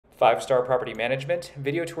Five-Star Property Management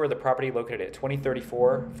video tour of the property located at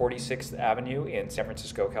 2034 46th Avenue in San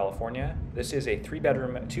Francisco, California. This is a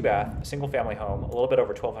 3-bedroom, 2-bath, single-family home, a little bit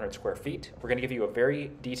over 1,200 square feet. We're going to give you a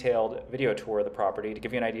very detailed video tour of the property to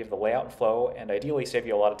give you an idea of the layout and flow, and ideally save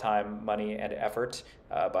you a lot of time, money, and effort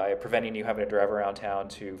by preventing you having to drive around town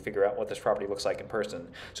to figure out what this property looks like in person.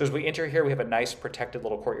 So as we enter here, we have a nice protected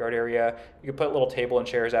little courtyard area. You can put a little table and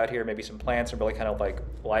chairs out here, maybe some plants, and really kind of like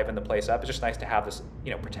liven the place up. It's just nice to have this,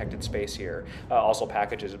 protected space here. Also,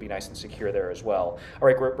 packages would be nice and secure there as well. All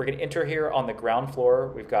right, we're going to enter here on the ground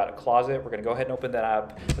floor. We've got a closet. We're going to go ahead and open that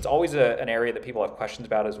up. It's always an area that people have questions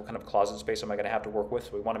about, is what kind of closet space am I going to have to work with?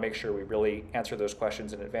 So we want to make sure we really answer those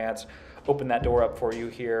questions in advance. Open that door up for you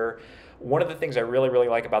here. One of the things I really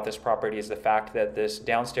like about this property is the fact that this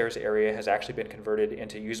downstairs area has actually been converted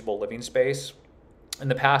into usable living space. In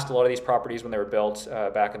the past, a lot of these properties, when they were built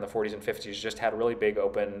back in the 40s and 50s, just had really big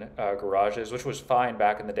open garages, which was fine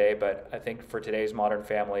back in the day, but I think for today's modern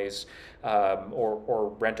families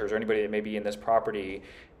or renters or anybody that may be in this property,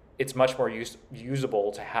 it's much more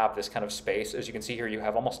usable to have this kind of space. As you can see here, you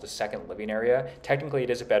have almost a second living area. Technically,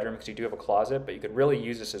 it is a bedroom because you do have a closet, but you could really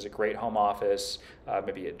use this as a great home office,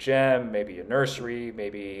 maybe a gym, maybe a nursery,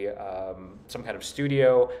 maybe some kind of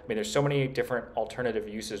studio. I mean, there's so many different alternative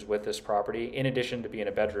uses with this property, in addition to being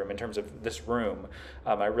a bedroom in terms of this room.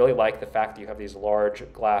 I really like the fact that you have these large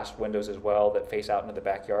glass windows as well that face out into the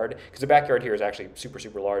backyard, because the backyard here is actually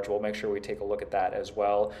super large. We'll make sure we take a look at that as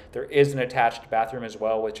well. There is an attached bathroom as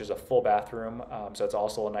well, which is a full bathroom, so it's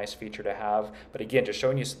also a nice feature to have. But again, just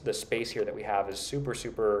showing you the space here that we have is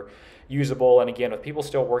super usable. And again, with people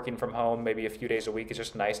still working from home maybe a few days a week, it's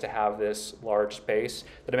just nice to have this large space.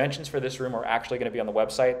 The dimensions for this room are actually going to be on the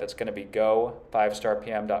website. That's going to be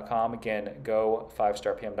go5starpm.com. Again,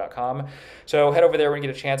 go5starpm.com. So head over there when you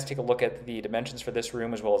get a chance to take a look at the dimensions for this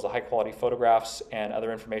room, as well as the high quality photographs and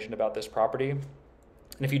other information about this property.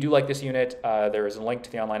 And if you do like this unit, there is a link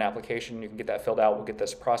to the online application. You can get that filled out. We'll get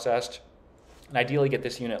this processed. And ideally get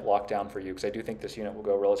this unit locked down for you, because I do think this unit will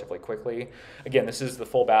go relatively quickly. Again, this is the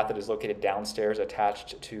full bath that is located downstairs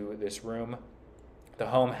attached to this room. The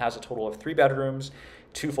home has a total of 3 bedrooms,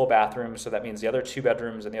 2 full bathrooms, so that means the other 2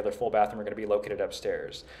 bedrooms and the other full bathroom are going to be located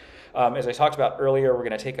upstairs. As I talked about earlier, we're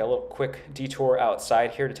going to take a little quick detour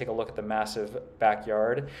outside here to take a look at the massive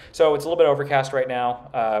backyard. So it's a little bit overcast right now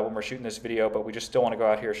when we're shooting this video, but we just still want to go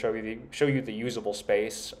out here and show you the usable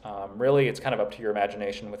space. Really, it's kind of up to your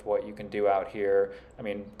imagination with what you can do out here. I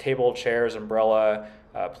mean, table, chairs, umbrella,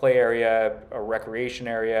 play area, a recreation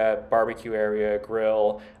area, barbecue area,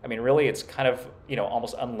 grill. I mean, really, it's kind of,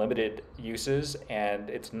 almost unlimited uses, and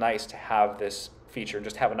it's nice to have this feature and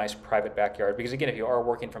just have a nice private backyard. Because again, if you are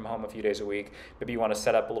working from home a few days a week, maybe you want to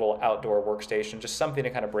set up a little outdoor workstation, just something to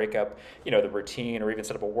kind of break up, the routine, or even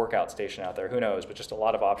set up a workout station out there. Who knows? But just a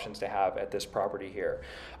lot of options to have at this property here.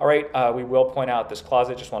 All right, we will point out this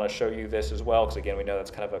closet. Just want to show you this as well, because again, we know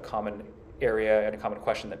that's kind of a common area and a common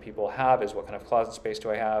question that people have is, what kind of closet space do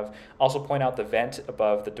I have? Also point out the vent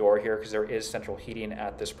above the door here, because there is central heating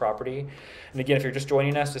at this property. And again, if you're just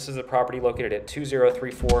joining us, this is a property located at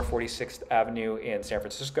 2034 46th Avenue in San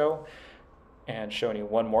Francisco. And showing you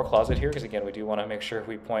one more closet here, because again, we do want to make sure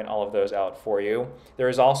we point all of those out for you. There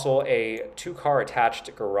is also a 2-car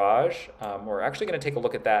attached garage. We're actually going to take a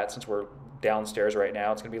look at that since we're downstairs right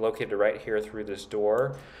now. It's going to be located right here through this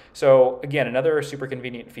door. So again, another super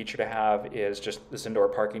convenient feature to have is just this indoor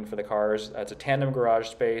parking for the cars. It's a tandem garage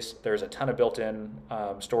space. There's a ton of built-in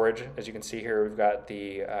storage. As you can see here, we've got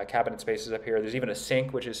the cabinet spaces up here. There's even a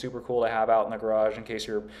sink, which is super cool to have out in the garage in case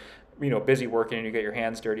you're busy working and you get your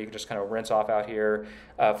hands dirty. You can just kind of rinse off out here.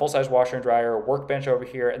 Full-size washer and dryer, workbench over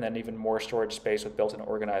here, and then even more storage space with built-in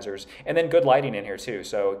organizers. And then good lighting in here too.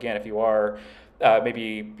 So again, if you are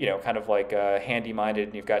maybe kind of like handy-minded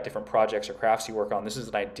and you've got different projects or crafts you work on, this is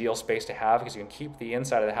an ideal space to have, because you can keep the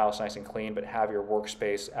inside of the house nice and clean, but have your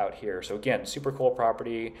workspace out here. So again, super cool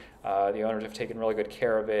property. The owners have taken really good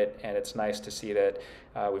care of it, and it's nice to see that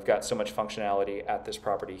we've got so much functionality at this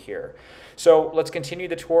property here. So let's continue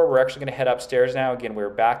the tour. We're actually going to head upstairs now. Again, we're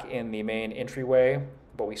back in the main entryway,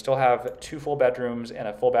 but we still have 2 full bedrooms and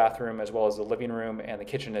a full bathroom, as well as the living room and the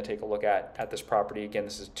kitchen to take a look at this property. Again,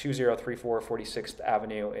 this is 2034 46th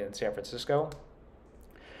Avenue in San Francisco.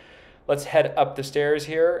 Let's head up the stairs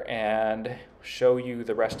here and show you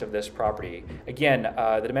the rest of this property. Again,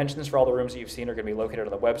 the dimensions for all the rooms that you've seen are going to be located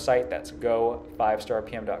on the website. That's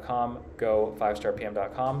go5starpm.com,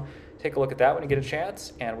 go5starpm.com. take a look at that when you get a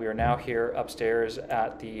chance. And we are now here upstairs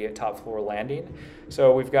at the top floor landing.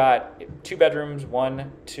 So we've got 2 bedrooms,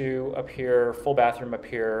 1, 2 up here, full bathroom up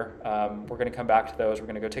here. We're going to come back to those. We're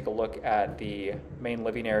going to go take a look at the main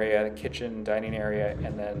living area, the kitchen, dining area,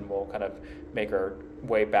 and then we'll kind of make our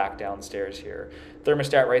way back downstairs here.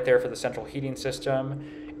 Thermostat right there for the central heating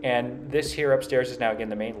system. And this here upstairs is now again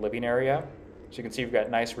the main living area. So you can see we've got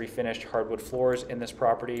nice refinished hardwood floors in this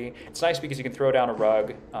property. It's nice because you can throw down a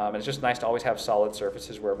rug, and it's just nice to always have solid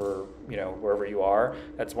surfaces wherever you are.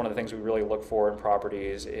 That's one of the things we really look for in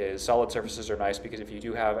properties is solid surfaces are nice because if you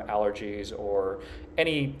do have allergies or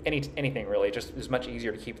anything really, just it's much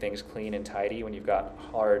easier to keep things clean and tidy when you've got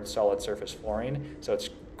hard solid surface flooring. So it's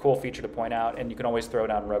a cool feature to point out, and you can always throw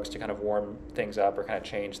down rugs to kind of warm things up or kind of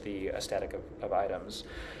change the aesthetic of items.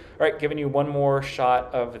 All right, giving you one more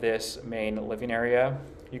shot of this main living area.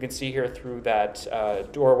 You can see here through that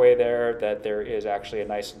doorway there that there is actually a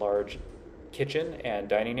nice large kitchen and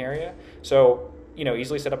dining area. So,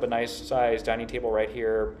 easily set up a nice size dining table right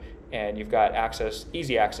here, and you've got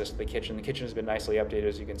easy access to the kitchen. The kitchen has been nicely updated,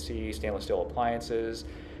 as you can see, stainless steel appliances.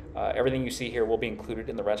 Everything you see here will be included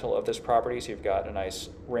in the rental of this property. So you've got a nice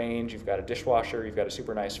range, you've got a dishwasher, you've got a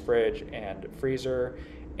super nice fridge and freezer,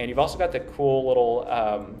 and you've also got the cool little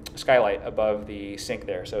skylight above the sink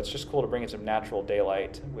there. So it's just cool to bring in some natural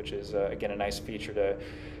daylight, which is, again, a nice feature to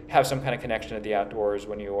have some kind of connection to the outdoors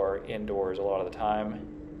when you are indoors a lot of the time.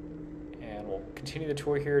 And we'll continue the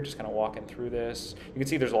tour here, just kind of walking through this. You can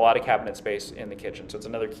see there's a lot of cabinet space in the kitchen, so it's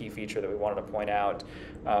another key feature that we wanted to point out.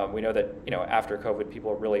 We know that, after COVID,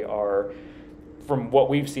 people really are, from what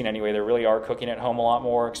we've seen anyway, they really are cooking at home a lot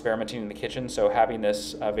more, experimenting in the kitchen, so having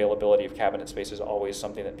this availability of cabinet space is always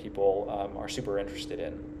something that people are super interested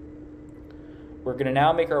in. We're going to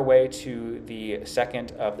now make our way to the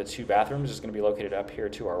second of the 2 bathrooms. It's going to be located up here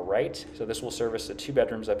to our right. So this will service the 2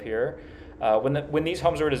 bedrooms up here. When these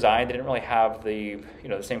homes were designed, they didn't really have the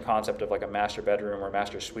same concept of like a master bedroom or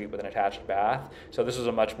master suite with an attached bath. So this is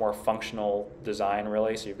a much more functional design,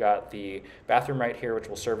 really. So you've got the bathroom right here, which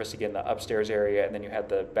will service again the upstairs area, and then you had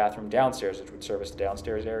the bathroom downstairs, which would service the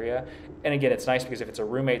downstairs area. And again, it's nice because if it's a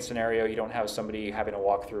roommate scenario, you don't have somebody having to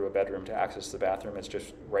walk through a bedroom to access the bathroom. It's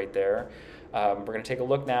just right there. We're going to take a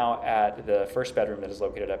look now at the first bedroom that is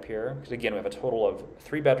located up here. Because again, we have a total of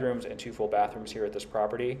 3 bedrooms and 2 full bathrooms here at this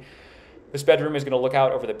property. This bedroom is going to look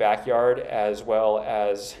out over the backyard as well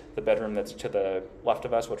as the bedroom that's to the left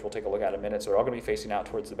of us, which we'll take a look at in a minute. So they're all going to be facing out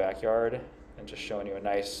towards the backyard, and just showing you a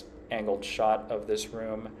nice angled shot of this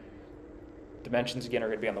room. Dimensions again are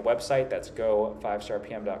going to be on the website. That's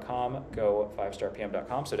go5starpm.com,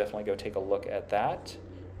 go5starpm.com. So definitely go take a look at that.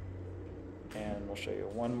 And we'll show you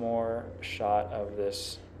one more shot of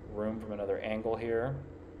this room from another angle here.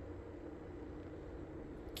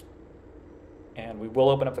 And we will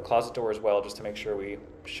open up the closet door as well, just to make sure we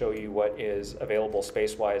show you what is available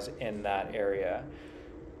space-wise in that area.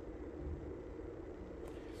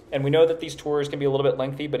 And we know that these tours can be a little bit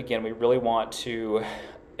lengthy, but again, we really want to,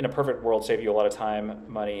 in a perfect world, save you a lot of time,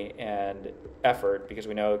 money, and effort, because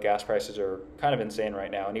we know gas prices are kind of insane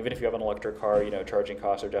right now. And even if you have an electric car, charging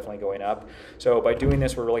costs are definitely going up. So by doing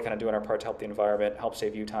this, we're really kind of doing our part to help the environment, help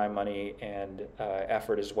save you time, money, and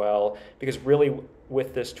effort as well. Because really,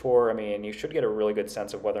 with this tour, you should get a really good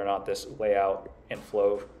sense of whether or not this layout and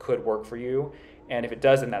flow could work for you. And if it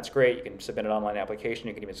does, then that's great. You can submit an online application.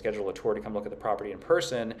 You can even schedule a tour to come look at the property in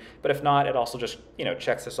person. But if not, it also just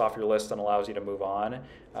checks this off your list and allows you to move on.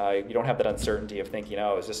 You don't have that uncertainty of thinking,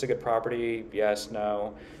 oh, is this a good property? Yes,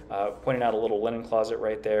 no. Pointing out a little linen closet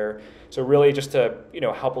right there. So really just to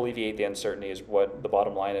help alleviate the uncertainty is what the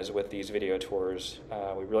bottom line is with these video tours.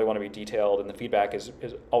 We really want to be detailed, and the feedback has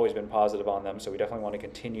always been positive on them. So we definitely want to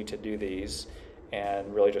continue to do these,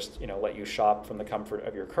 and really just let you shop from the comfort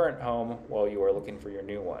of your current home while you are looking for your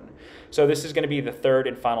new one. So this is going to be the 3rd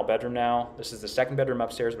and final bedroom now. This is the 2nd bedroom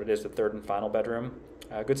upstairs, but it is the 3rd and final bedroom.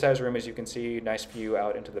 Good sized room, as you can see, nice view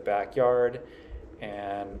out into the backyard.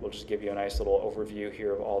 And we'll just give you a nice little overview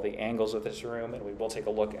here of all the angles of this room, and we will take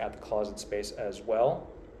a look at the closet space as well.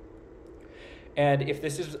 And if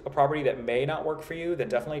this is a property that may not work for you, then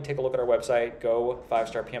definitely take a look at our website,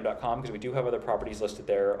 go5starpm.com, because we do have other properties listed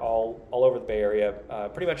there all over the Bay Area,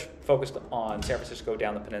 pretty much focused on San Francisco,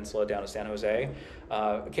 down the peninsula, down to San Jose.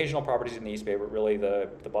 Occasional properties in the East Bay, but really the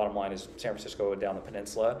bottom line is San Francisco and down the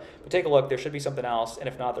peninsula. But take a look, there should be something else, and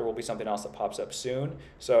if not, there will be something else that pops up soon.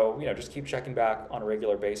 So, just keep checking back on a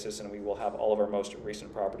regular basis, and we will have all of our most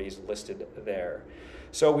recent properties listed there.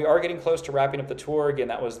 So we are getting close to wrapping up the tour. Again,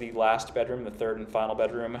 that was the last bedroom, the third and final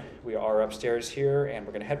bedroom. We are upstairs here, and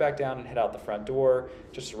we're gonna head back down and head out the front door.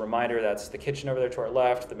 Just a reminder, that's the kitchen over there to our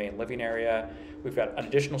left, the main living area. We've got an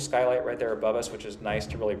additional skylight right there above us, which is nice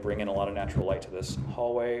to really bring in a lot of natural light to this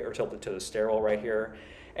hallway, or to the stairwell right here.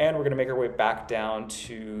 And we're gonna make our way back down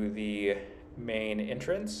to the main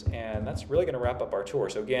entrance, and that's really going to wrap up our tour.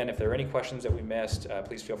 So again, if there are any questions that we missed,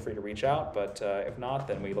 please feel free to reach out, but if not,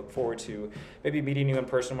 then we look forward to maybe meeting you in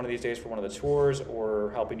person one of these days for one of the tours,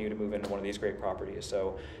 or helping you to move into one of these great properties.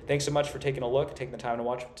 So thanks so much for taking a look, taking the time to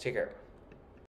watch. Take care.